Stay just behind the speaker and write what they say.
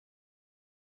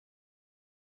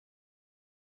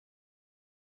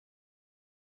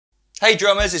Hey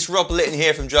drummers, it's Rob Litton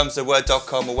here from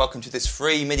drumstheword.com and welcome to this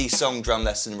free MIDI song drum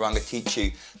lesson where I'm going to teach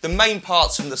you the main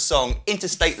parts from the song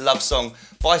Interstate Love Song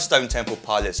by Stone Temple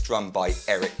Pilots, drummed by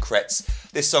Eric Kretz.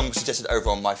 This song was suggested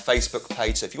over on my Facebook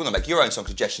page, so if you want to make your own song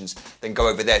suggestions, then go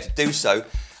over there to do so.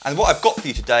 And what I've got for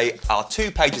you today are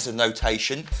 2 pages of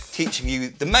notation teaching you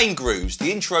the main grooves,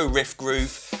 the intro riff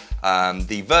groove,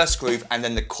 the verse groove, and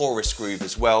then the chorus groove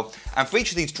as well. And for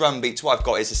each of these drum beats, what I've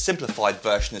got is a simplified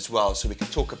version as well, so we can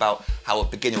talk about how a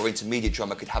beginner or intermediate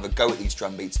drummer could have a go at these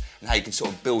drum beats and how you can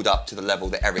sort of build up to the level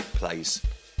that Eric plays.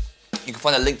 You can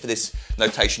find a link for this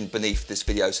notation beneath this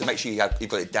video, so make sure you've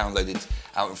got it downloaded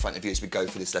out in front of you as we go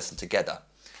through this lesson together.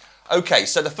 Okay,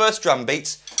 so the first drum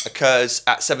beat occurs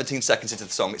at 17 seconds into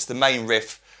the song. It's the main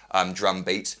riff drum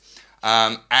beat.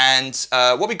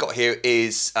 What we've got here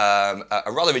is a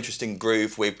rather interesting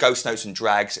groove with ghost notes and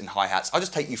drags and hi-hats. I'll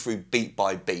just take you through beat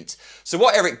by beat. So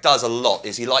what Eric does a lot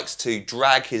is he likes to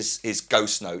drag his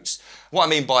ghost notes. What I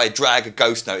mean by drag a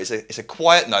ghost note is it's a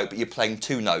quiet note, but you're playing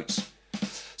 2 notes.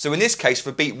 So in this case,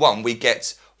 for beat 1, we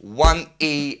get 1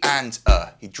 E and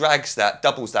He drags that,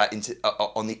 doubles that into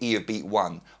on the E of beat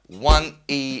 1. 1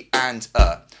 E and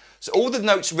So all the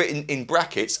notes written in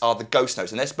brackets are the ghost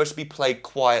notes, and they're supposed to be played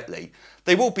quietly.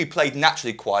 They will be played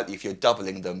naturally quietly if you're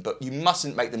doubling them, but you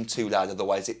mustn't make them too loud,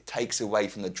 otherwise it takes away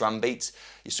from the drum beats.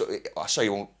 I'll show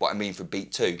you what I mean for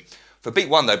beat 2. For beat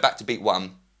 1 though, back to beat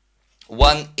 1.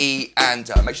 1 E and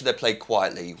Make sure they're played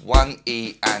quietly. 1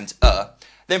 E and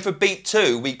Then for beat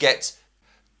 2, we get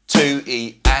 2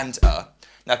 E and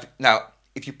Now,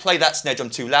 if you play that snare drum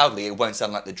too loudly, it won't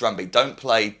sound like the drum beat. Don't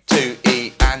play 2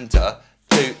 E and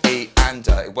 2 E and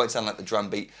it won't sound like the drum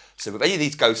beat. So with any of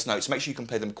these ghost notes, make sure you can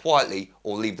play them quietly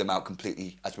or leave them out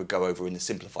completely, as we'll go over in the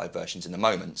simplified versions in a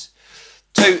moment.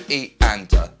 2 E and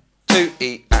 2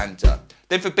 E and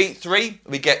Then for beat 3,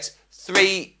 we get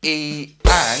 3 E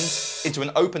and into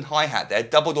an open hi-hat there,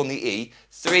 doubled on the E.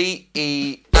 3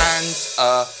 E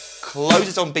and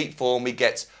closes on beat 4, and we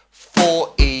get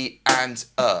 4 E and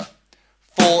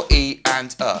 4 E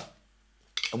and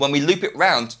And when we loop it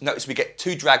round, notice we get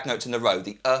 2 drag notes in a row,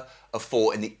 the of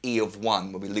 4 and the E of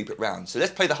 1 when we loop it round. So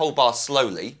let's play the whole bar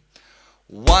slowly.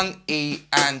 1 E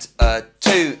and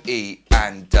 2 E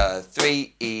and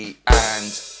 3 E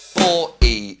and 4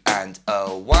 E and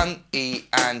 1 E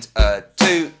and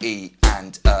 2 E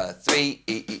and 3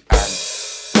 E and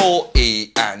 4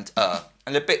 E and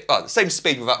a bit the same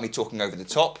speed without me talking over the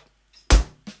top.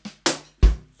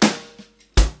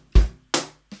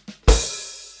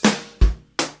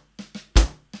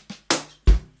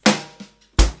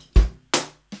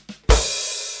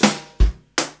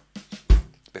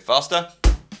 A bit faster.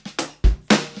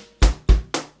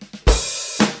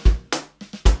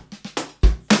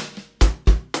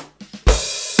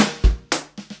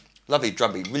 Lovely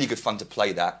drum beat, really good fun to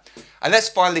play that. And let's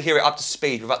finally hear it up to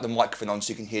speed without the microphone on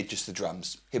so you can hear just the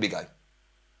drums. Here we go.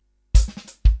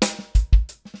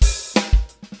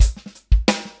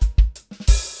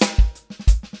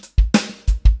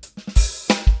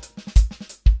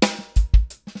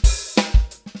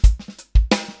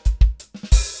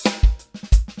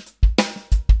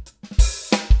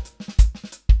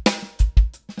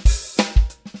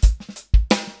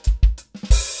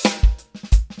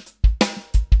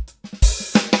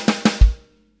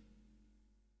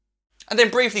 And then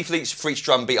briefly for each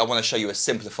drum beat, I want to show you a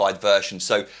simplified version.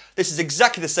 So this is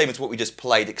exactly the same as what we just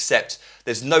played, except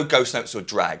there's no ghost notes or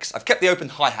drags. I've kept the open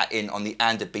hi-hat in on the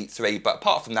and of beat 3, but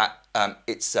apart from that,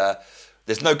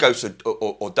 there's no ghosts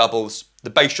or doubles. The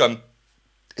bass drum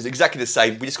is exactly the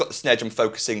same. We just got the snare drum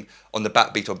focusing on the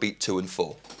backbeat on beat 2 and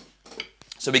 4.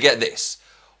 So we get this: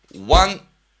 1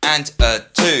 and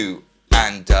 2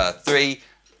 and 3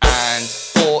 and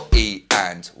 4 E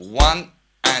and 1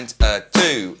 and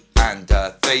 2 and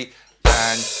 3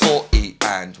 and 4 E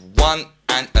and 1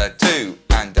 and 2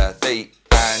 and 3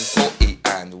 and 4 E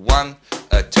and 1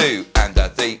 2 and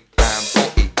 3 and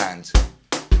 4 E and.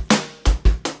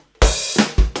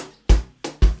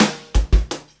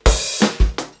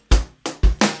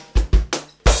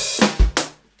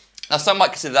 Now some might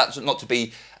consider that not to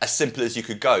be as simple as you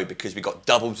could go, because we've got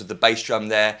doubles of the bass drum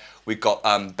there, we've got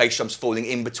bass drums falling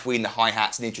in between the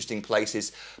hi-hats in interesting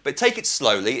places. But take it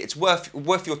slowly, it's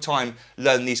worth your time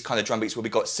learning these kind of drum beats where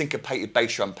we've got syncopated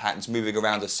bass drum patterns moving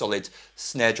around a solid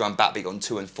snare drum backbeat on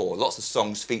 2 and 4. Lots of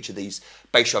songs feature these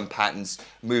bass drum patterns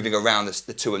moving around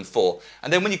the 2 and 4.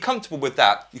 And then when you're comfortable with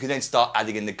that, you can then start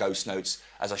adding in the ghost notes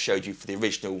as I showed you for the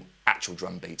original actual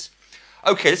drum beat.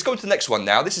 Okay, let's go on to the next one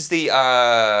now. This is the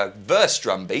verse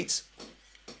drum beat.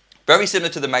 Very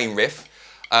similar to the main riff.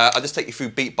 I'll just take you through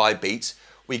beat by beat.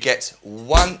 We get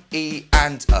 1 E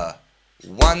and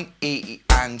 1 E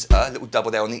and little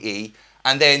double there on the E,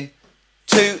 and then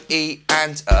 2 E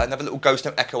and another little ghost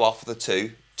note echo after the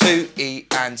 2, 2 E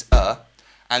and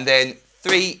then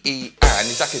 3 E and,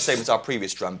 exactly the same as our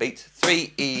previous drum beat,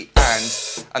 3 E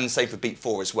and the same for beat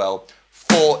 4 as well,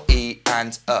 4 E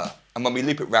and when we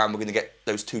loop it round, we're going to get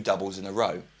those 2 doubles in a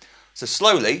row. So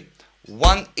slowly,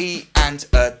 1 E and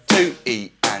 2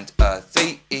 E and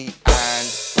 3 E and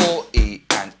 4 E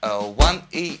and 1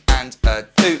 E and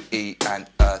 2 E and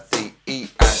 3 E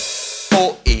and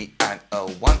 4 E and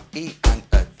 1 E and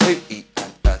 2 E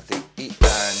and 3 E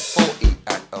and 4 E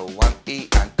and 1 E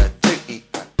and 2 E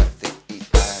and 3 E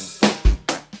and 4 E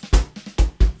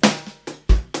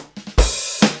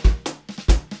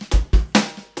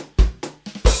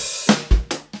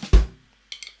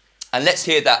and let's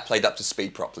hear that played up to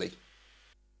speed properly.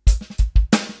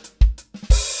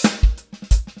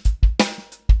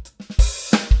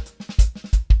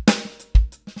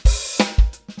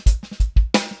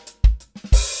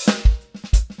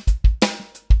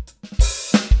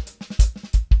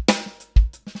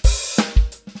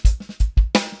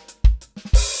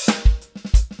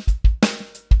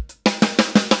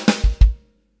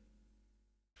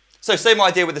 So same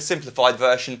idea with the simplified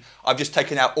version. I've just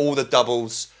taken out all the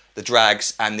doubles, the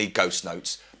drags and the ghost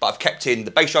notes, but I've kept in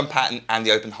the bass drum pattern and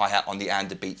the open hi-hat on the and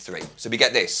to beat 3. So we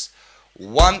get this: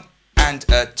 1 and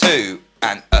 2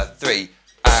 and 3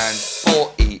 and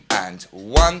 4 E and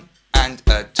 1 and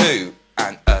 2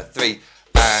 and 3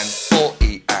 and 4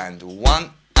 E and 1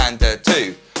 and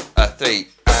 2 3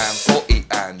 and 4 E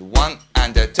and 1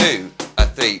 and 2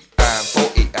 3 and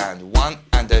 4 E and 1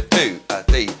 and 2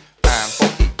 3 and 4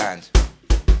 E and.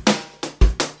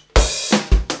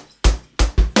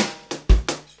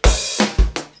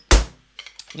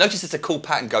 Notice there's a cool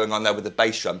pattern going on there with the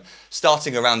bass drum.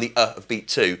 Starting around the of beat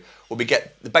 2, where we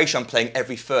get the bass drum playing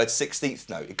every 3rd 16th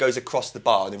note. It goes across the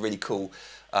bar in a really cool,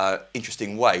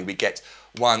 interesting way. We get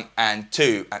 1 and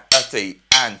 2 and 3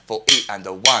 and 4 E and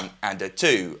a 1 and a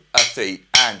 2 3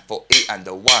 and 4 E and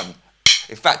a 1.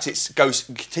 In fact, it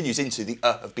continues into the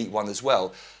of beat 1 as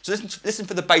well. So listen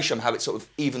for the bass drum, how it's sort of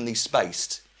evenly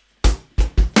spaced.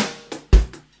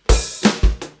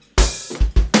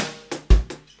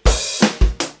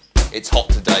 It's hot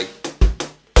today.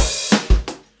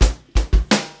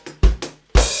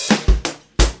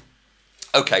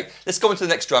 Okay, let's go on to the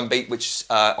next drum beat, which is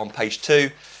on page 2.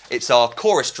 It's our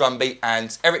chorus drum beat,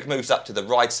 and Eric moves up to the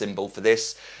ride cymbal for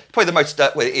this. Probably the most,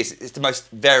 well, it's the most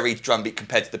varied drum beat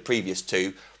compared to the previous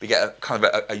 2. We get a kind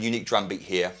of a unique drum beat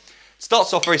here.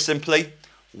 Starts off very simply,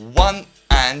 1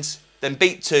 and, then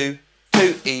beat 2,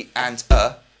 2 E and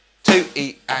 2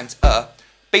 E and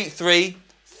beat 3,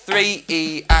 3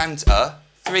 E and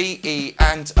 3 E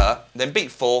and then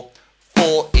beat 4,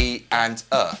 4 E and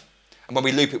And when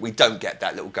we loop it, we don't get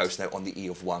that little ghost note on the E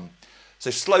of 1.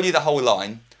 So slowly the whole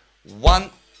line, 1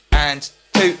 and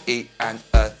 2 E and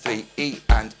 3 E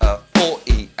and 4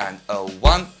 E and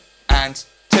 1 and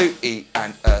 2 E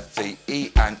and 3 E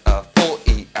and 4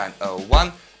 E and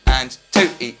 1 and 2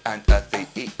 E and 3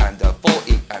 E and 4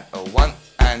 E and 1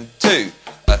 and 2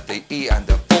 3 E and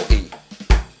 4 E.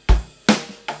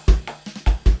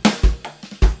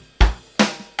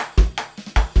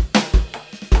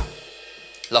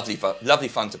 Lovely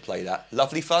fun to play that.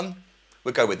 Lovely fun?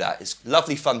 We'll go with that. It's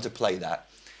lovely fun to play that.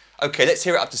 Okay, let's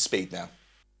hear it up to speed now.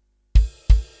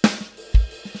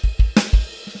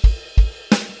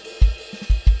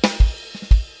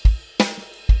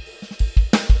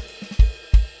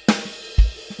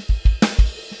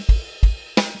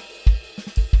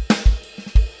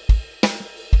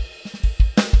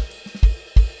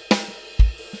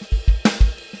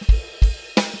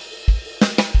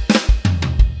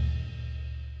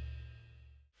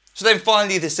 So then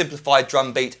finally the simplified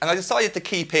drum beat, and I decided to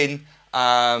keep in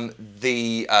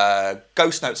the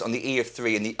ghost notes on the E of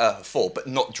 3 and the of 4, but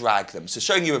not drag them. So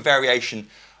showing you a variation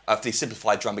of the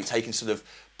simplified drum beat, so you can sort of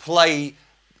play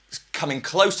coming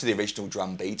close to the original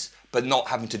drum beat, but not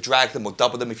having to drag them or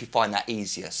double them if you find that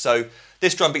easier. So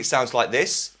this drum beat sounds like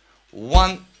this: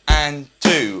 1 and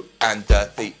 2 and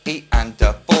 3 E and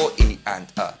 4 E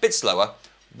and a bit slower.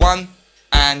 1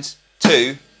 and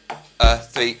 2,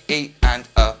 3 E and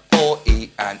 4 E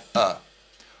and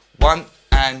 1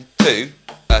 and 2,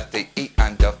 3 E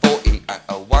and 4 E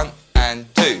and 1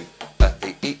 and 2,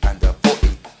 3 E and 4 E.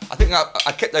 I think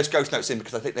I kept those ghost notes in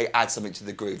because I think they add something to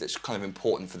the groove that's kind of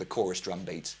important for the chorus drum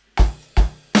beat.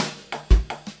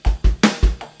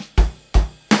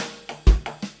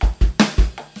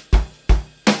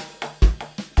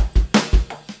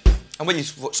 And when you're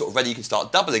sort of ready, you can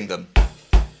start doubling them.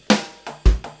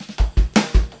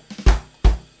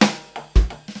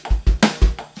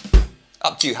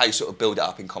 up to you how you sort of build it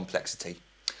up in complexity.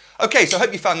 Okay, so I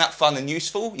hope you found that fun and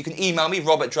useful. You can email me,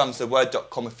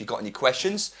 rob@drumstheword.com, if you've got any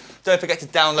questions. Don't forget to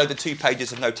download the 2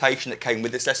 pages of notation that came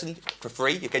with this lesson for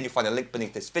free. Again, you'll find a link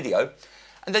beneath this video.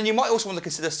 And then you might also want to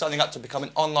consider signing up to become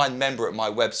an online member at my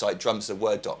website,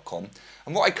 drumstheword.com.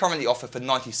 And what I currently offer for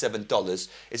 $97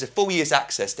 is a full year's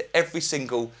access to every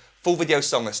single full video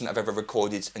song lesson I've ever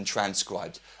recorded and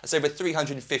transcribed. That's over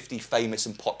 350 famous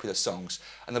and popular songs.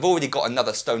 And I've already got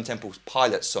another Stone Temple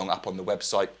pilot song up on the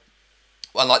website.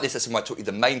 Unlike this lesson where I taught you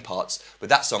the main parts, with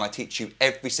that song I teach you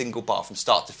every single bar from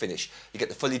start to finish. You get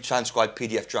the fully transcribed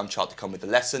PDF drum chart to come with the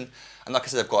lesson. And like I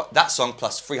said, I've got that song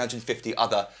plus 350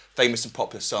 other famous and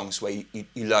popular songs where you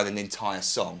learn an entire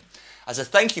song. As a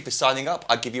thank you for signing up,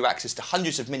 I give you access to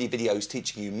hundreds of mini videos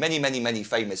teaching you many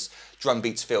famous drum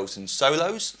beats, fills and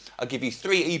solos. I'll give you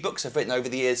 3 ebooks I've written over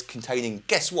the years containing,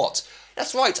 guess what?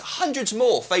 That's right, hundreds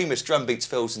more famous drum beats,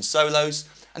 fills and solos.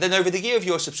 And then over the year of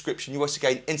your subscription, you also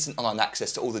gain instant online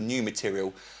access to all the new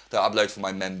material that I upload for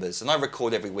my members. And I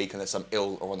record every week unless I'm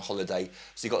ill or on holiday.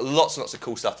 So you've got lots and lots of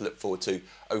cool stuff to look forward to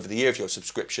over the year of your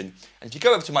subscription. And if you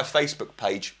go over to my Facebook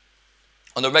page,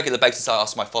 on a regular basis I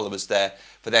ask my followers there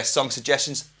for their song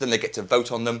suggestions, then they get to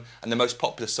vote on them, and the most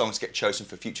popular songs get chosen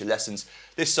for future lessons.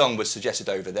 This song was suggested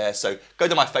over there, so go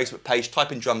to my Facebook page,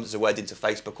 type in drums as a word into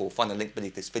Facebook, or find a link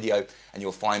beneath this video and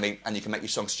you'll find me, and you can make your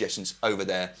song suggestions over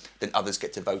there, then others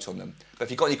get to vote on them. But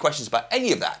if you've got any questions about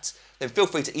any of that, then feel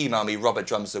free to email me,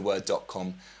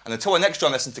 rob@drumstheword.com. And until our next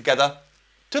drum lesson together,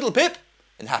 toodle pip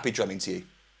and happy drumming to you.